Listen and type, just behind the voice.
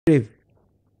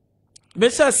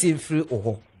Mesa si free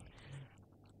oho.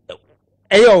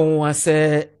 Eyo won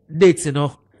say date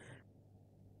no.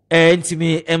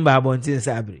 Ntimi emba abontin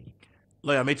sabri.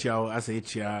 Lawyer Mechia as a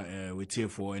chair with here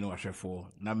for for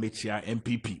na Mechia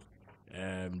NPP.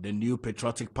 The new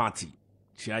patriotic party.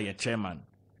 Chair your chairman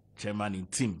in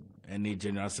team, any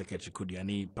general secretary could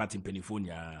any party in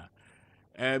Pennsylvania.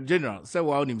 General, say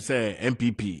what him say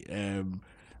NPP.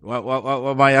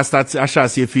 What start I shall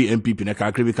see NPP na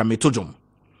kakri become tojom.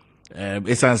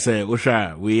 Esan say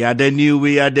Osha, we are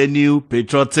the new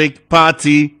patriotic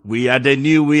party. We are the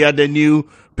new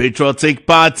patriotic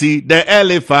party. The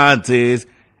elephant is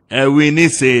a winning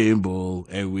symbol,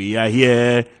 and we are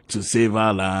here to save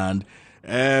our land.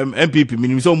 NPP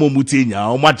means so mutinya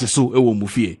o match so e wo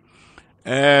mufie.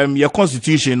 Your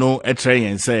constitution no try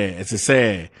and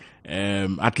say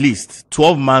at least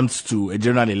 12 months to a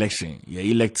general election. You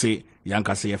elect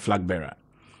yanka say a flag bearer.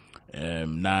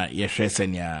 Na ye share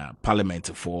senior parliament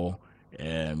for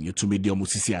you to be the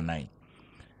musisi anai.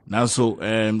 Now so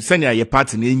senior ye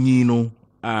party ni no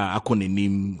akone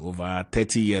nim over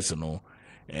 30 years no.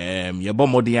 Ye bo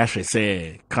modi ahwe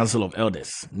say council of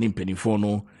elders nim penifo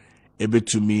no ebe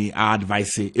to me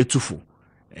advice etufu.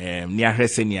 Ni ahwe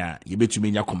senior ye be to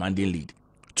me nya commanding lead.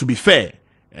 To be fair,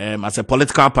 as a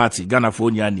political party, Ghana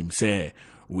for nim say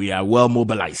we are well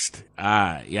mobilized.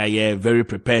 Yeah, very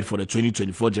prepared for the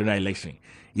 2024 general election.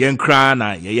 Yen kra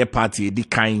na ye party di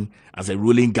kind as a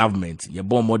ruling government. Ye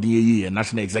bon modi ye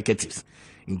national executives.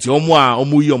 Inti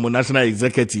omu national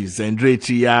executives and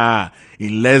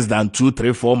in less than 2,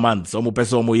 3, 4 months. Omu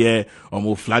person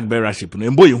omu flag bearership. No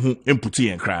embo hu emputi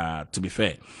yen kra, to be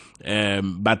fair.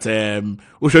 But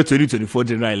 2024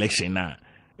 general election na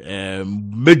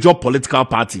major political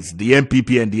parties, the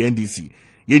NPP and the NDC.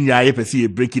 Yenya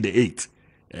yepesi breaking the 8.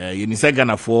 Yenisa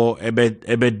Ghana for ebe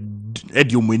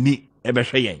ediomeni ebe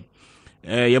hweyen.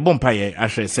 Ye bompa ye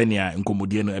ahwe senia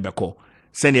nkomodie no ebe ko.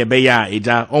 Senia be ya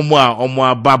eja omo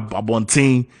abab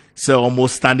abontin say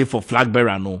almost standing for flag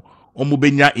bearer no. Omo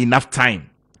benya enough time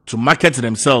to market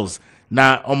themselves.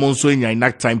 Na omo so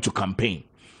enough time to campaign.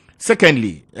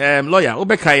 Secondly, lawyer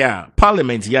obekaya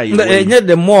parliament ya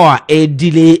the more a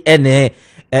delay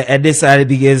and decided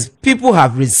because people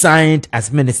have resigned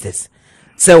as ministers.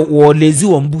 So we lazy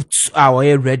on boots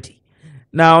are ready.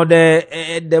 Now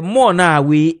the more now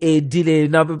we a delay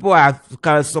now people are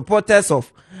supporters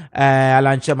of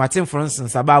Alan Martin, for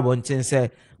instance, about one thing say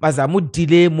but I would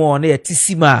delay more near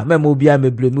Tissima, Memobia,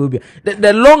 Meblumobia.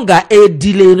 The longer a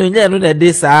delay, no,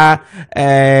 this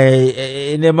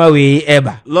in a way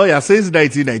ever. Lawyer since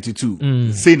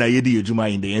 1992, say na yedi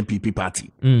ejuma in the NPP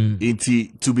party.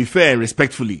 To be fair,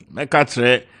 respectfully, my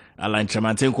catcher Alan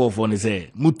Martin call for say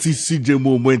muti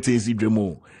sijemo mwente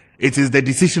sijemo. It is the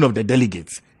decision of the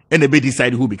delegates, and they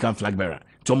decide who become flag bearer.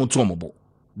 Tomo.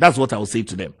 That's what I will say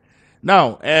to them.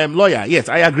 Now, lawyer, yes,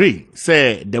 I agree.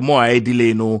 Say the more I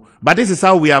delay, no, but this is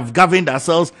how we have governed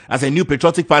ourselves as a new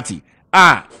patriotic party.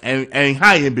 And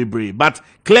high and be brave. But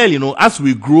clearly, as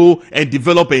we grow and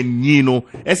develop and which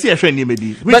is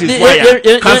why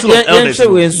Council of Elders,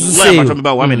 lawyer, I'm talking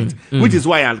about 1 minute, which is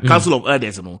why Council of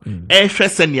Elders,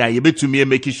 to me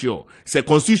making sure say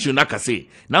constitution say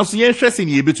now so interesting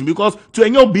because to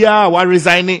any we're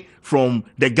resigning from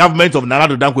the government of Nana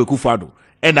Addo Dankwa Akufo-Addo.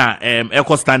 And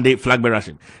Echo Standing flag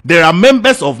bearership. There are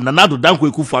members of Nana Addo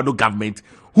Dankwa Akufo-Addo government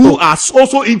who are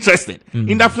also interested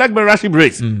in the flag bearership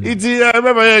race. It's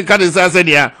remember Kadisa said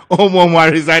here,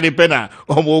 resigning penna,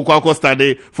 Echo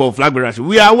Standing for flag bearership.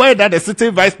 We are aware that the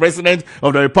sitting vice president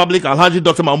of the Republic, Alhaji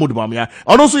Dr. Mahmoud Bawumia,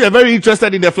 and also you're very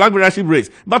interested in the flag bearership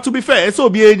race. But to be fair, it's so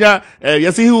be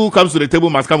you see who comes to the table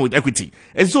must come with equity.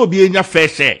 It's so be a fair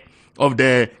share of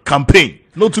the campaign.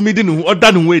 No to me didn't or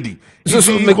done wedding. So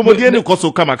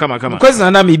come. Because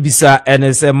I may be sir, and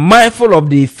is mindful of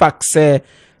the facts.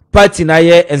 Party na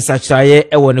ye and such a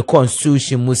when the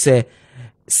constitution must say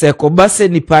Kobase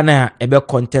Nipana ebe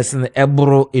contest in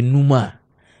Ebro Enuma.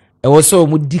 E also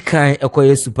mudikan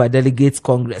ekoye super delegates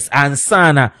congress and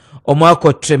sana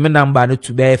omako tremendamba no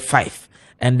to be 5,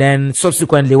 and then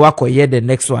subsequently wako ye the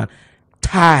next one.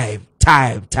 Time.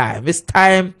 It's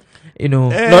time.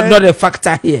 Not a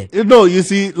factor here. You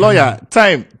see, lawyer,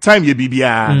 time ye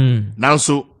bibia. Now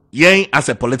so yen as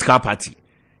a political party,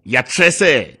 ya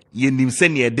trese ye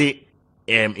nimsenya de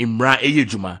imra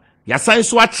eyejuma. Ya sign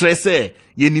so trese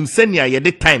ye nimsenya ye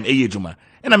de time eyejuma.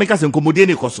 And I make us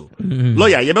incommodate koso.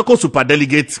 Lawyer, ye beko super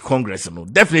delegate congress no.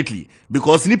 Definitely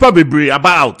because nipa bebre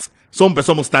about some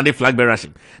person standing flag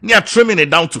bearership. Ni are trimming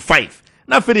it down to 5.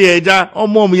 Na for the eja or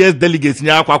more years delegates ni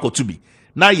akwa to be.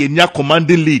 now you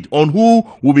commanding lead on who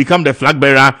will become the flag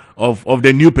bearer of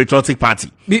the new patriotic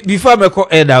party. Before I go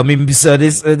ahead, I mean, so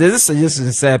there's a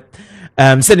suggestion say the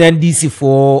NDC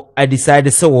for I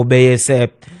decided so obey say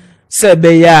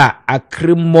beya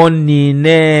acrimony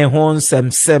ne hon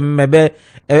sem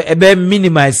ebe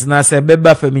minimize na se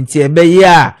beba feminti ebe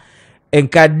ya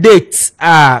enka date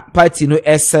party no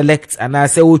select and I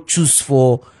say we choose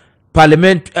for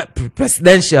parliament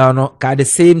presidential no at the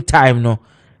same time no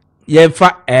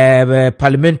yemfa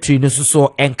parliamentary no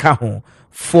so enka ho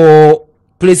for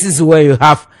places where you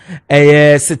have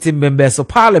sitting members of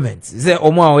parliament. Say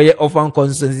omo often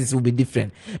constituencies will be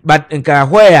different, but enka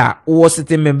where all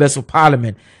sitting members of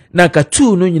parliament nanka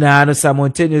two no nyina no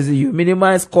simultaneously you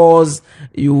minimize cause,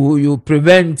 you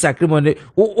prevent acrimony.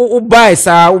 Buy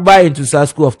into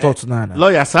school of thought nana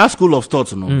lawyer school of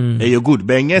thought no you good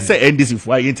but yes say NDC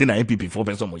for NPP for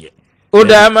person mo ye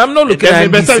I'm not looking at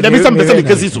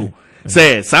NDC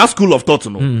say school of thought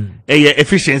no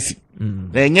efficiency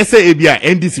yes say ebia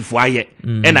NDC for aye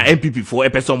and NPP for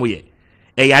person mo ye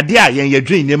ade a yen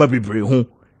drain nema bebre ho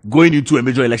going into a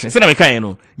major election say na me kan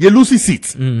no you lose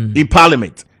seat in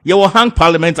parliament. You will hang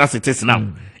parliament as it is now.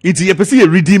 It's a person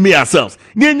redeeming ourselves.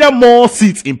 Need more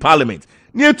seats in parliament.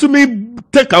 Need to me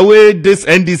take away this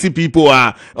NDC people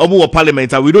more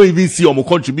parliament and we don't even see more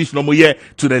contribution more here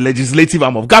to the legislative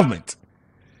arm of government.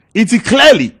 It is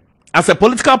clearly as a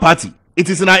political party, it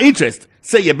is in our interest.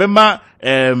 Say you remember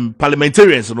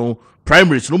parliamentarians,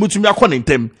 primaries, no much me akon in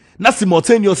them. Na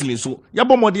simultaneously so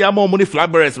yabo money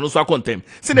flag bearers no so akontem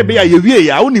say na be ya wie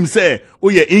ya unim say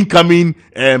oye incoming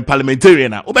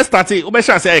parliamentarian na obe start obe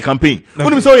sha say campaign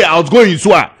unim say oye outgoing so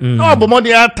no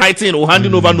abomodi tighten or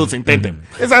handing over notes in tentem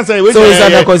say so is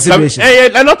under consideration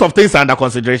a lot of things are under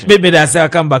consideration. Maybe that's I'll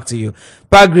come back to you.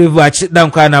 Paragraph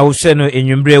down kana wo hye no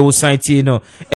enwumbre wo site no